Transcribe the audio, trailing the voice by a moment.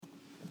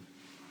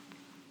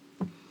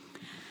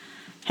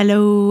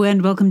Hello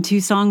and welcome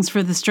to Songs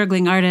for the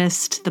Struggling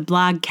Artist, the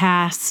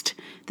blogcast.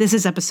 This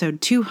is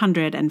episode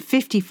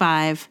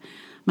 255.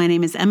 My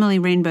name is Emily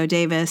Rainbow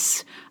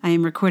Davis. I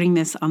am recording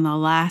this on the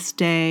last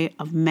day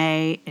of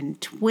May in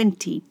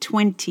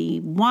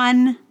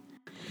 2021.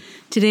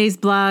 Today's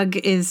blog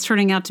is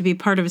turning out to be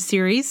part of a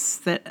series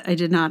that I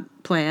did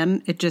not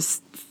plan. It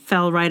just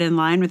fell right in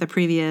line with a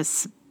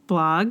previous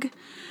blog.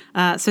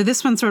 So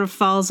this one sort of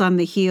falls on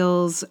the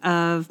heels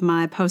of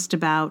my post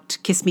about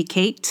Kiss Me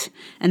Kate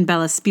and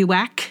Bella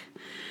Spewak.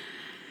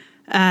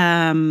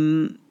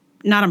 Not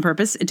on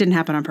purpose. It didn't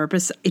happen on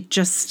purpose. It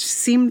just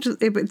seemed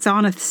it's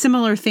on a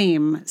similar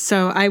theme.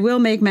 So I will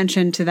make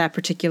mention to that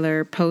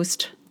particular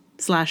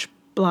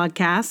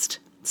post/blogcast.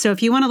 So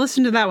if you want to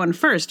listen to that one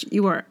first,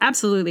 you are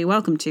absolutely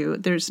welcome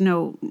to.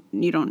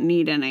 You don't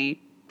need any,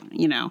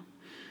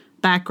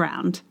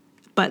 background.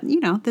 But,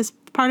 this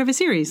part of a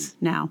series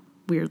now,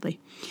 weirdly.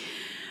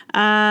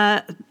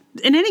 In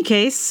any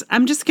case,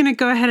 I'm just going to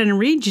go ahead and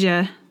read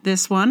you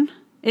this one.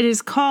 It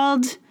is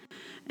called,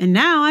 "And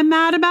Now I'm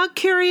Mad About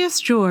Curious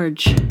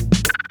George."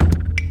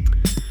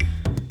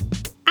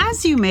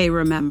 As you may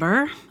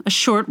remember, a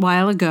short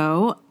while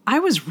ago, I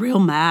was real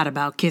mad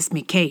about Kiss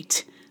Me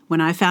Kate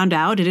when I found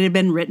out it had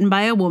been written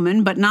by a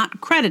woman but not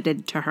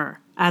credited to her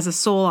as a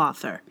sole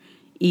author,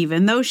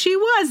 even though she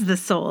was the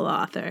sole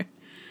author.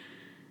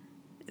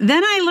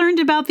 Then I learned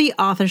about the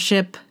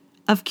authorship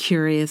of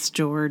Curious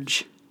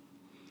George.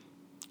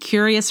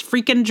 Curious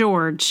freaking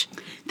George.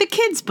 The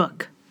kid's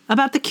book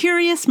about the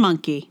curious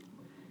monkey.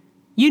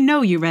 You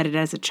know you read it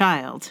as a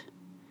child.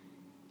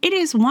 It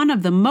is one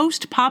of the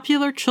most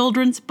popular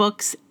children's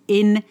books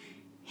in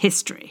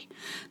history.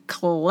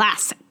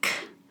 Classic.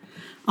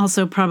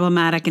 Also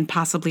problematic and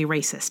possibly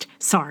racist.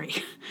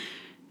 Sorry.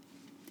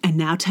 And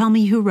now tell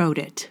me who wrote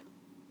it.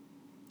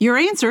 Your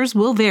answers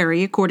will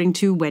vary according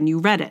to when you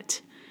read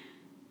it.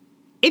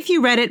 If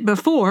you read it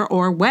before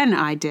or when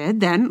I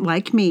did, then,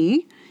 like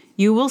me,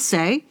 you will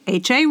say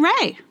H.A.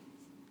 Rey.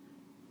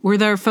 Were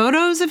there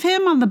photos of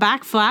him on the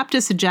back flap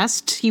to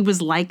suggest he was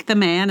like the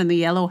man in the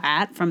yellow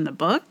hat from the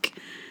book?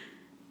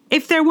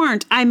 If there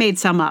weren't, I made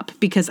some up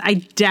because I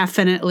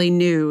definitely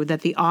knew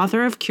that the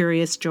author of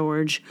Curious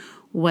George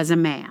was a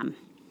man.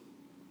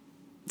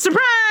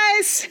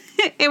 Surprise!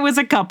 It was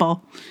a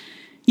couple.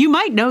 You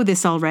might know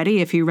this already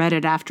if you read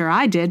it after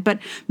I did, but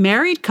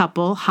married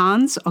couple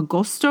Hans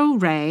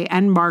Augusto Rey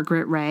and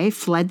Margaret Rey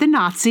fled the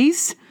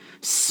Nazis,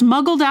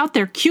 smuggled out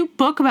their cute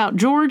book about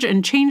George,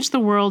 and changed the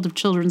world of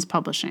children's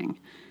publishing.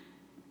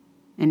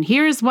 And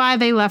here's why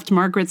they left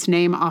Margaret's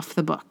name off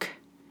the book.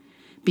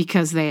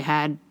 Because they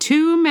had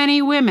too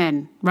many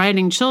women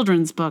writing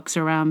children's books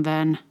around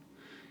then.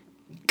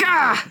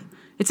 Gah!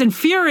 It's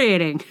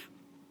infuriating.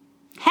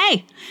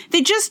 Hey,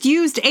 they just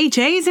used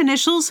H.A.'s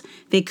initials.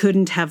 They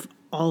couldn't have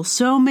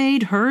also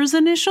made hers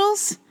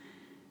initials?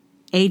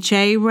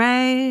 H.A.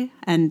 Rey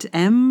and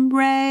M.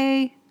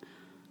 Rey.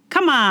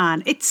 Come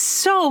on, it's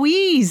so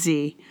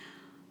easy.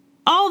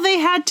 All they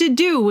had to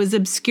do was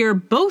obscure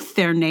both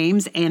their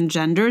names and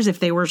genders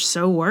if they were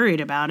so worried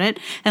about it.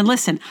 And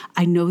listen,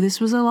 I know this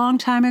was a long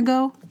time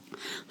ago.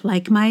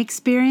 Like my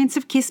experience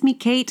of Kiss Me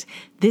Kate,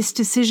 this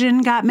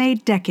decision got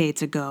made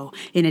decades ago,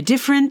 in a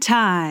different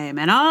time,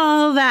 and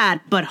all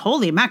that, but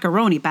holy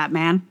macaroni,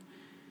 Batman.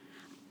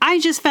 I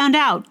just found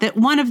out that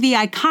one of the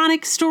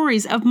iconic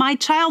stories of my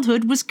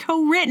childhood was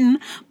co-written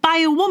by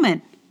a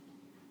woman.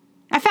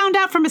 I found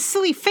out from a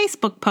silly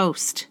Facebook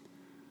post.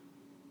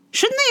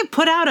 Shouldn't they have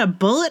put out a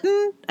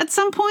bulletin at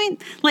some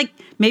point? Like,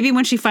 maybe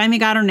when she finally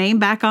got her name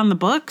back on the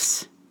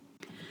books?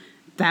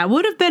 That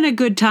would have been a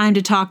good time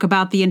to talk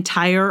about the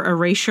entire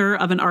erasure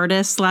of an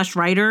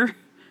artist/writer.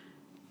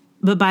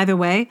 But by the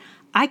way,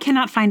 I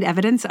cannot find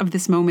evidence of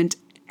this moment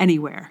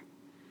anywhere.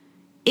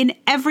 In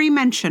every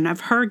mention of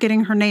her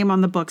getting her name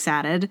on the books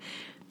added,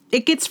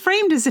 it gets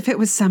framed as if it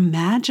was some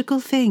magical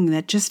thing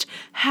that just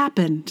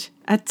happened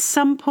at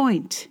some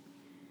point.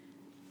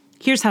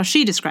 Here's how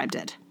she described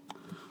it.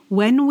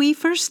 When we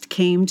first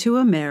came to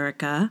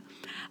America,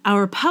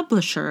 our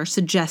publisher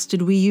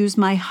suggested we use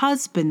my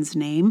husband's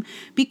name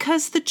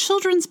because the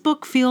children's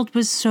book field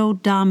was so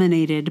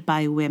dominated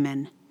by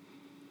women.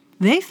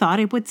 They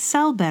thought it would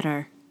sell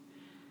better.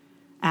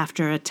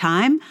 After a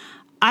time,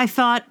 I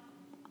thought,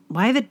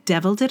 why the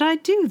devil did I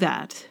do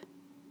that?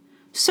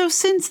 So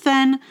since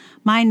then,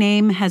 my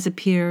name has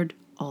appeared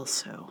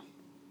also.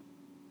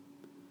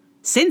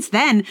 Since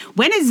then?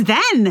 When is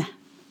then?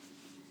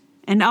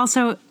 And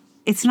also,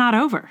 it's not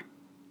over.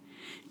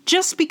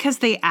 Just because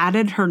they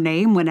added her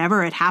name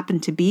whenever it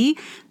happened to be,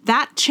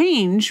 that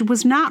change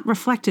was not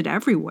reflected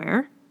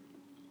everywhere.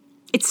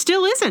 It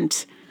still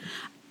isn't.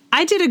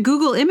 I did a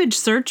Google image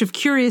search of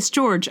Curious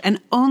George, and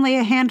only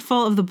a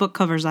handful of the book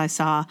covers I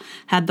saw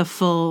had the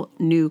full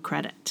new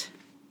credit.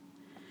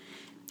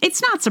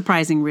 It's not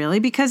surprising, really,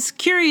 because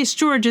Curious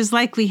George is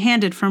likely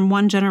handed from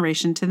one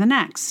generation to the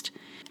next.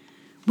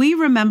 We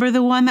remember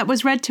the one that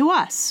was read to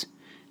us,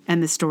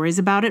 and the stories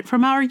about it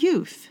from our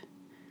youth.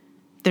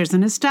 There's a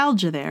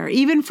nostalgia there,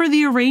 even for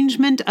the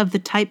arrangement of the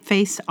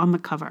typeface on the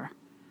cover.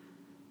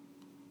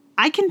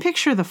 I can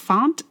picture the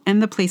font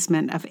and the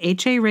placement of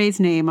H.A. Ray's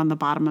name on the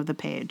bottom of the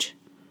page.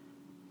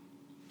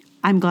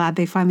 I'm glad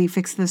they finally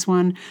fixed this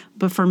one,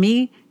 but for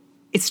me,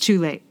 it's too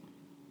late.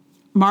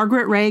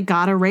 Margaret Ray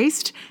got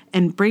erased,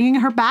 and bringing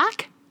her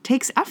back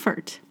takes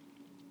effort.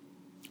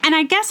 And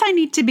I guess I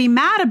need to be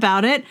mad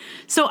about it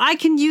so I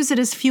can use it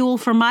as fuel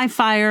for my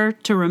fire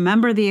to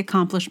remember the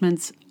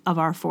accomplishments of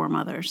our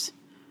foremothers.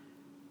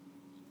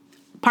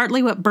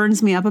 Partly what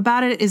burns me up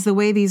about it is the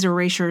way these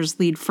erasures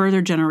lead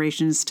further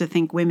generations to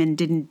think women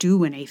didn't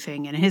do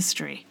anything in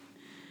history.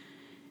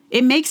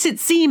 It makes it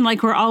seem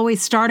like we're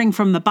always starting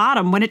from the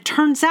bottom when it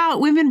turns out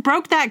women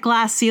broke that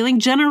glass ceiling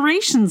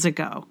generations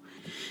ago.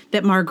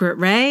 That Margaret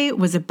Ray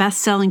was a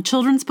best-selling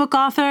children's book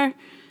author,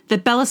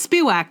 that Bella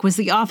Spivak was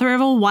the author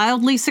of a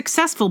wildly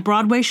successful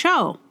Broadway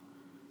show.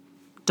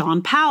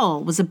 Dawn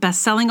Powell was a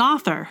best-selling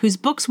author whose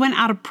books went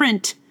out of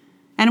print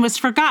and was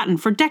forgotten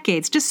for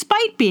decades,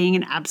 despite being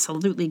an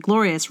absolutely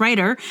glorious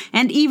writer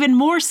and even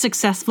more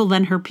successful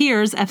than her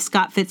peers F.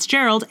 Scott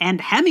Fitzgerald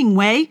and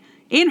Hemingway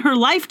in her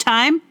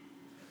lifetime.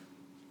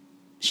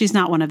 She's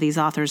not one of these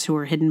authors who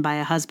were hidden by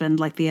a husband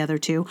like the other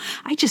two.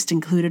 I just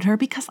included her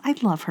because I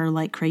love her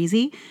like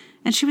crazy,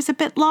 and she was a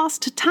bit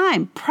lost to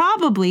time,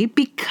 probably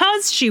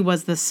because she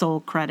was the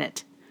sole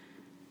credit.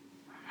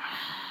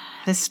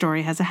 This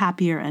story has a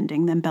happier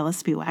ending than Bella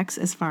Spivak's,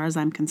 as far as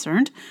I'm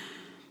concerned,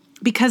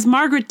 because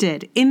Margaret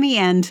did, in the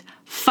end,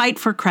 fight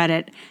for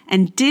credit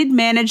and did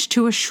manage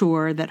to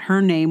assure that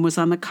her name was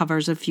on the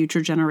covers of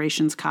future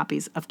generations'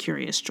 copies of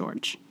Curious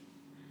George.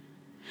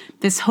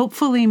 This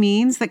hopefully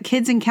means that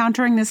kids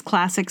encountering this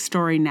classic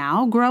story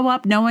now grow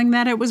up knowing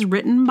that it was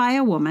written by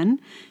a woman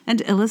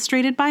and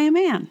illustrated by a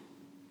man.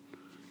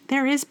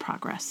 There is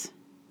progress.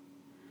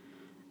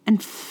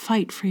 And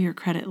fight for your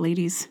credit,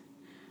 ladies.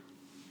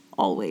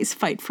 Always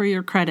fight for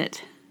your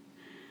credit.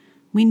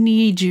 We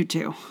need you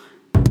to.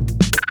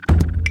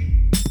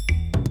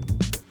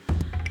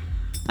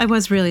 I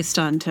was really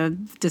stunned to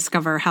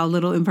discover how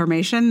little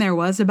information there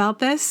was about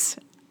this.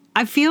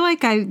 I feel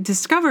like I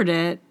discovered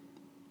it,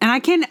 and I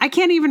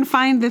can't even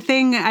find the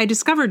thing I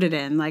discovered it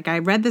in. Like, I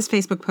read this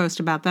Facebook post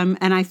about them,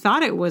 and I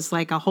thought it was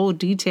like a whole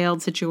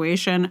detailed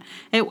situation.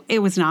 It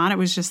was not. It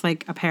was just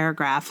like a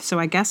paragraph. So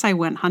I guess I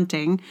went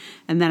hunting,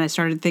 and then I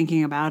started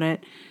thinking about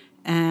it.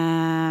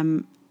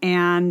 And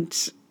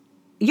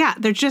yeah,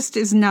 there just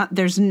is not.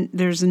 There's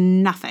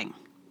nothing.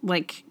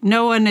 Like,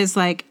 no one is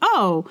like,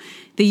 oh,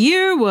 the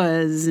year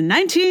was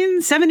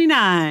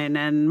 1979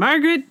 and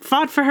Margaret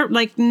fought for her.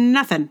 Like,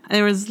 nothing.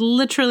 There was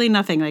literally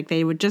nothing. Like,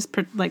 they would just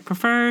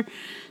prefer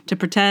to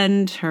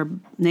pretend her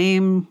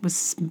name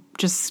was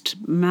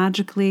just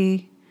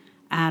magically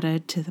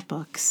added to the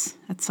books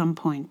at some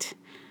point.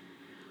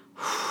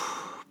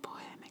 Boy,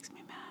 that makes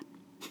me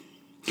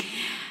mad.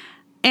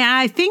 And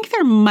I think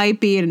there might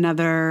be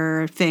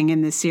another thing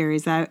in this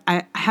series that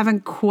I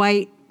haven't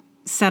quite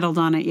settled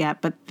on it yet,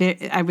 but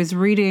I was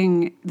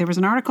reading, there was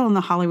an article in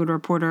the Hollywood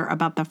Reporter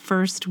about the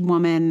first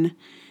woman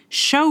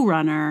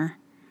showrunner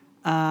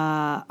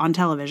on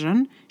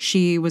television.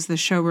 She was the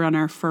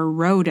showrunner for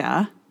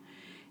Rhoda.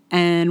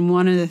 And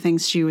one of the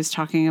things she was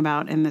talking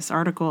about in this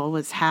article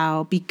was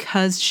how,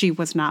 because she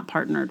was not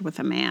partnered with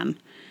a man,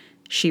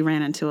 she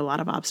ran into a lot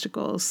of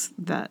obstacles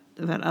that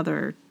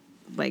the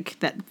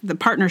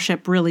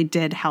partnership really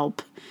did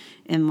help.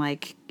 And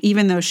like,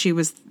 even though she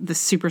was the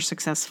super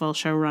successful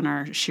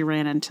showrunner, she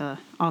ran into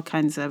all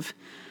kinds of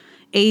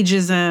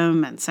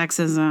ageism and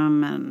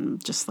sexism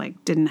and just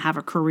like didn't have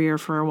a career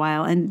for a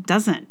while and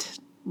doesn't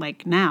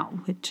like now,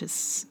 which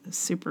is a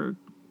super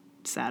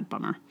sad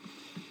bummer.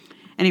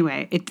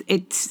 Anyway,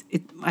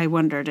 I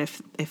wondered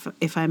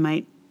if I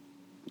might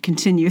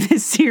continue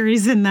this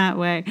series in that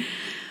way,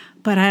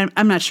 but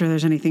I'm not sure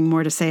there's anything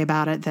more to say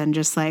about it than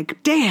just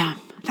like, damn,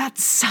 that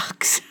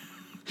sucks.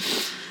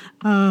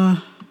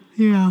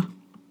 Yeah.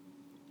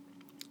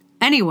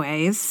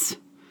 Anyways,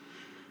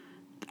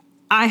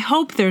 I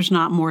hope there's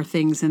not more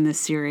things in this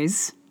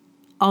series.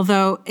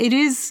 Although it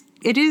is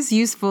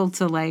useful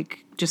to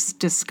like just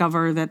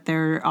discover that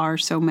there are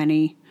so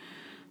many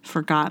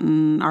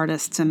forgotten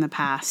artists in the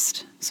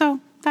past. So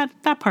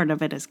that part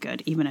of it is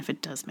good, even if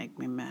it does make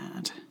me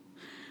mad.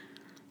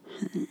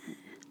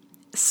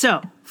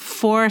 So,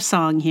 for a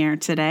song here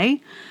today,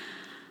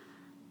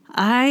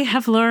 I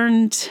have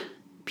learned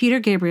Peter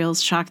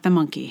Gabriel's Shock the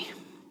Monkey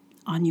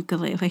on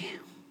ukulele,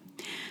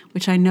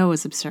 which I know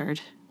is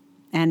absurd.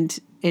 And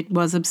it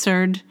was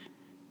absurd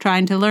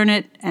trying to learn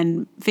it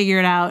and figure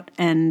it out.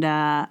 And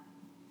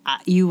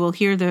you will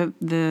hear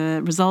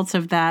the results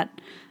of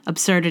that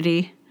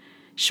absurdity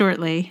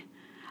shortly.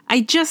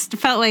 I just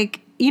felt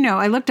like,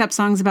 I looked up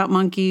songs about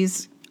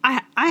monkeys.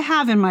 I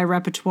have in my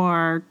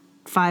repertoire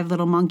 5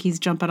 Little Monkeys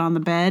Jumping on the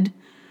Bed.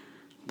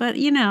 But,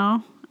 there's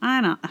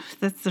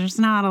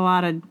not a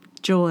lot of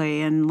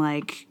joy in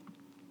like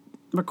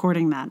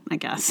recording that, I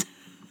guess.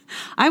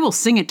 I will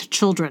sing it to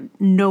children,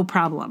 no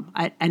problem.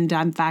 And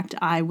in fact,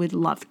 I would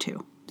love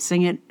to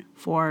sing it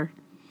for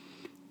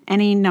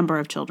any number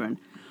of children.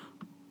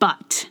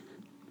 But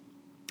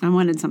I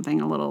wanted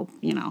something a little,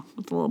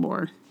 with a little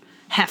more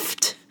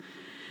heft.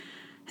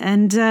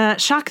 And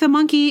shock the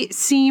monkey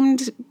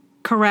seemed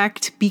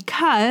correct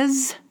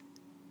because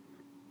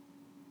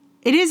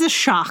it is a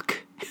shock.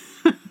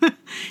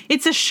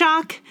 It's a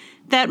shock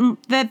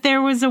that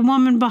there was a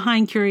woman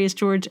behind Curious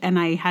George, and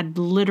I had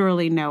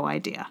literally no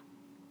idea.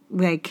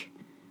 Like,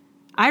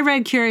 I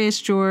read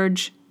Curious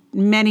George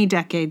many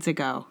decades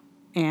ago,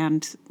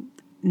 and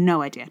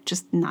no idea,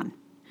 just none.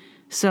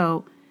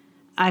 So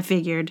I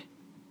figured,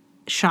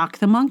 shock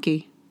the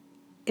monkey.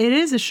 It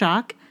is a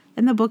shock,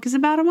 and the book is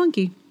about a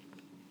monkey.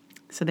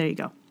 So there you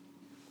go.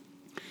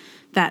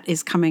 That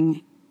is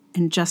coming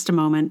in just a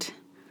moment.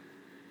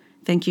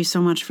 Thank you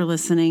so much for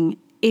listening.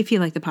 If you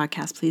like the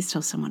podcast, please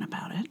tell someone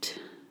about it.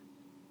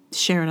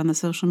 Share it on the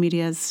social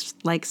medias,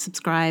 like,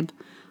 subscribe,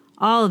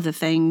 all of the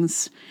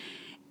things.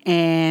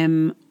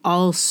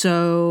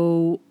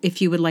 Also,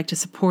 if you would like to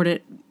support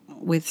it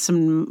with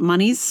some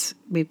monies,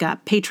 we've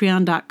got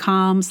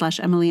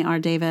patreon.com/Emily R.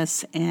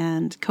 Davis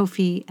and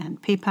Ko-fi and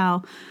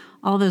PayPal.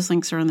 All those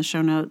links are in the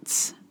show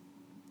notes.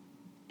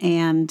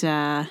 And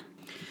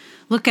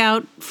look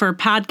out for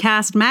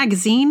Podcast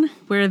Magazine,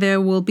 where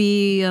there will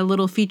be a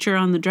little feature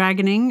on the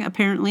dragoning,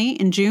 apparently,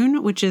 in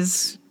June, which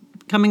is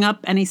coming up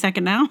any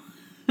second now.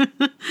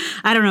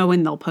 I don't know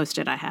when they'll post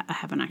it. I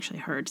haven't actually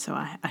heard, so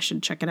I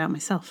should check it out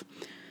myself.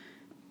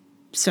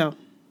 So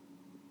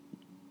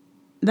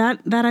that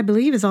I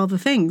believe is all the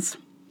things.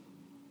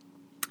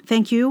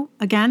 Thank you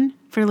again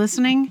for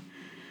listening.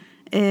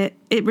 It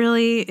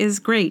really is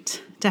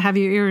great to have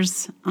your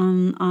ears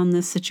on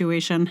this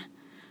situation.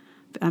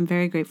 I'm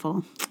very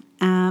grateful.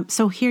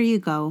 So here you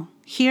go.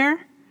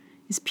 Here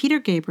is Peter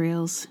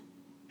Gabriel's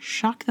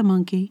Shock the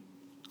Monkey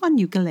on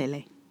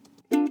ukulele.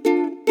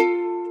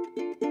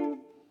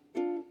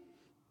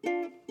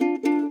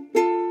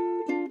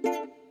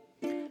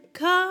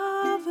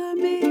 Cover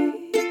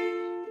me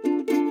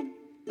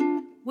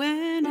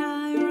when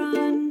I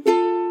run.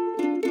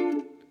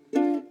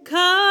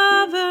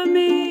 Cover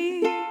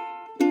me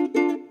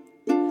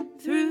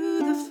through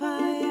the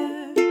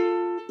fire.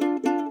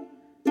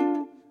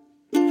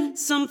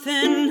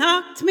 Something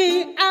knocked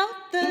me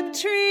out the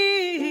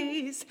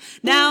trees.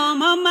 Now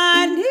I'm on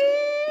my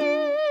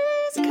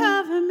knees.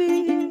 Cover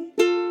me,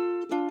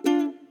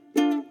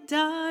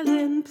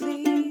 darling,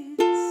 please.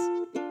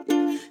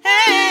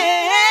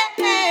 Hey, hey,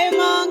 hey,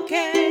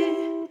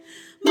 monkey,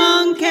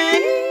 monkey,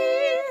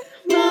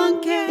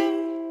 monkey.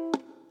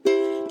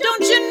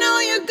 Don't you know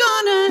you're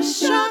gonna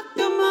shock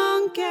the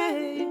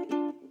monkey?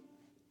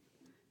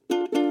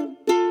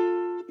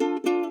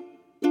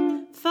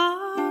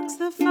 Fox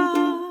the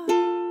fox,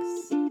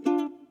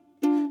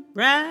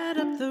 rat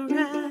up the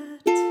rat.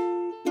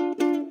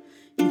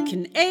 You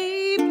can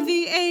ape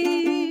the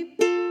ape.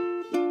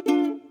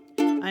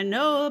 I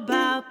know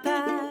about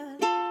that.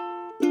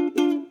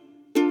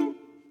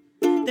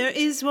 There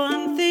is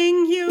one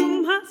thing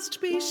you must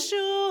be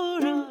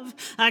sure of.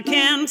 I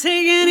can't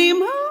take any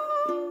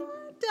more,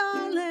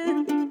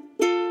 darling.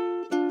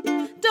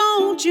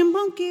 Don't you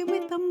monkey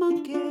with the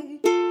monkey.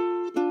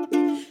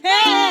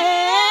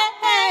 Hey,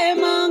 hey,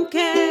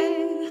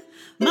 monkey,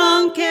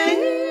 monkey,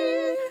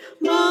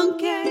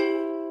 monkey.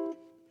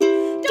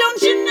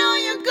 Don't you know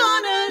you're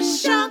gonna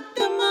shock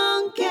the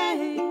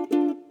monkey?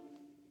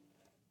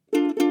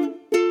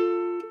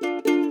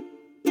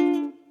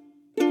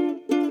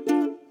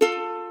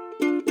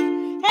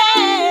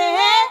 Hey,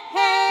 hey,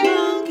 hey,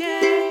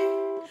 monkey.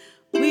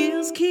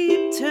 Wheels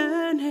keep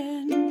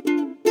turning.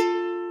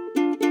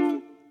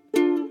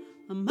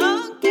 A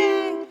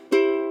monkey.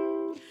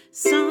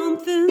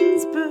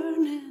 Something's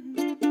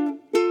burning.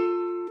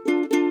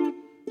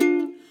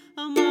 A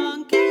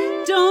monkey.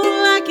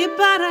 Don't like it,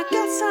 but I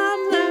guess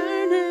I'm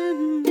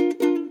learning.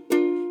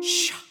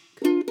 Shock,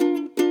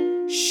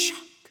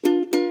 shock,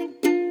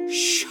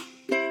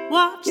 shock.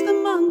 Watch the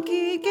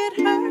monkey get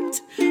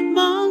hurt.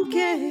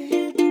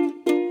 Monkey.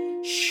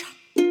 Shock,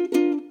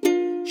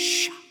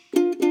 shock,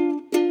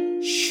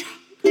 shock.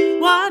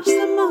 Watch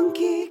the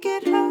monkey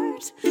get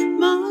hurt.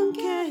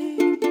 Monkey.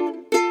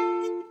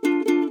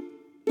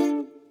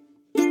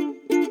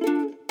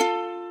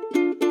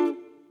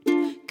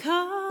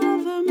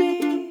 Cover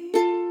me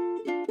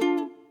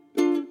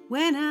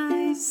when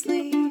I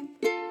sleep.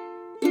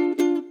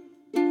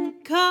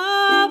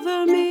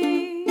 Cover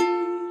me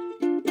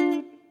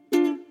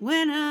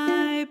when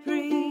I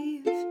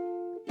breathe.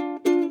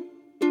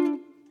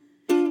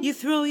 You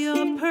throw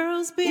your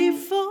pearls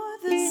before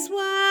the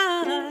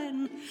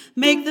swine.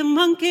 Make the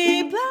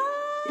monkey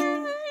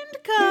blind.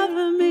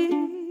 Cover me,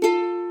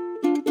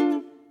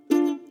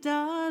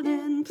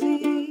 darling,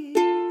 please.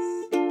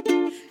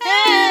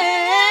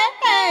 Hey,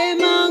 hey,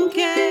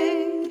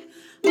 monkey,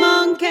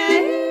 monkey,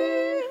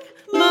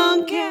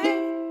 monkey.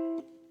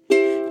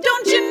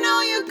 Don't you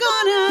know you're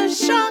gonna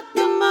shock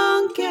the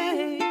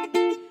monkey?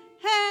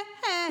 Hey,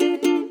 hey.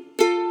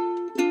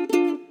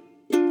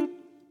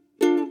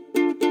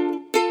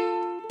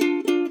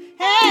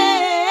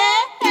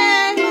 Hey,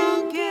 hey,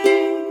 monkey.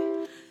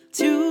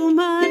 Too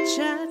much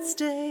at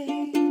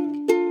stake.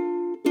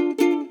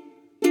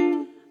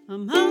 A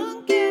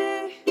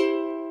monkey.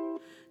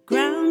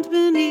 Ground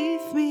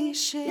beneath me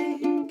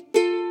shake.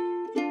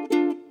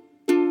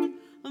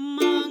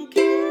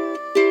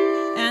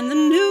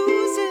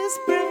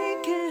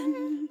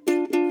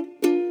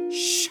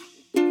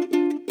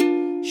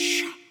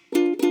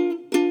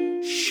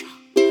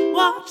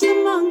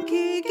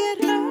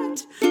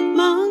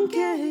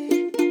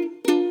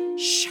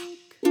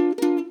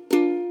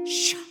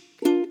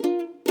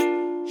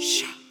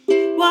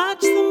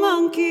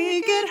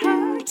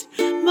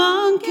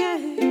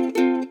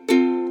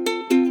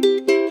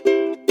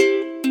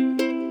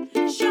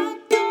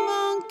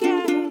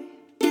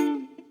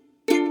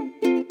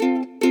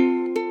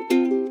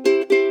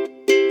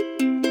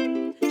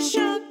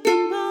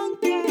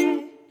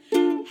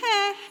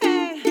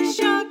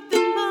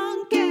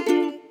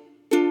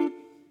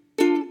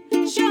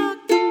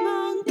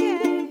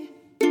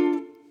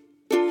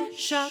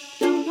 Shock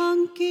the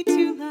monkey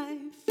to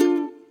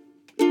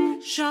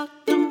life. Shock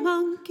the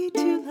monkey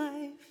to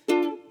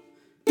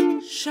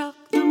life. Shock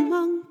the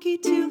monkey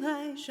to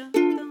life. Shock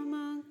the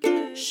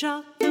monkey.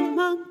 Shock the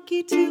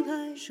monkey to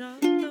life. Shock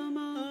the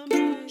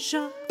monkey.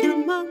 Shock the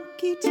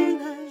monkey to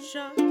life.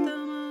 Shock the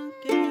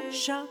monkey.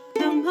 Shock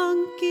the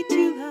monkey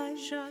to life.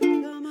 Shock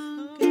the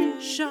monkey.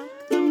 Shock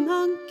the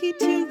monkey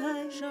to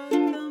life. Shock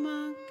the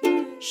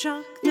monkey.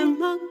 Shock the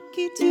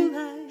monkey to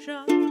life.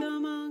 Shock the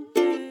monkey.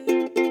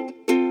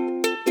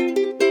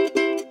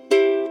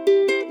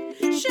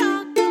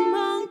 Shock the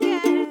monkey.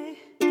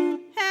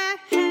 Hey,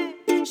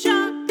 hey.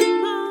 Shock the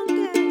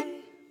monkey.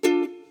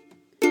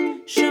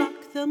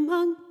 Shock the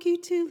monkey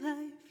to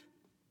life.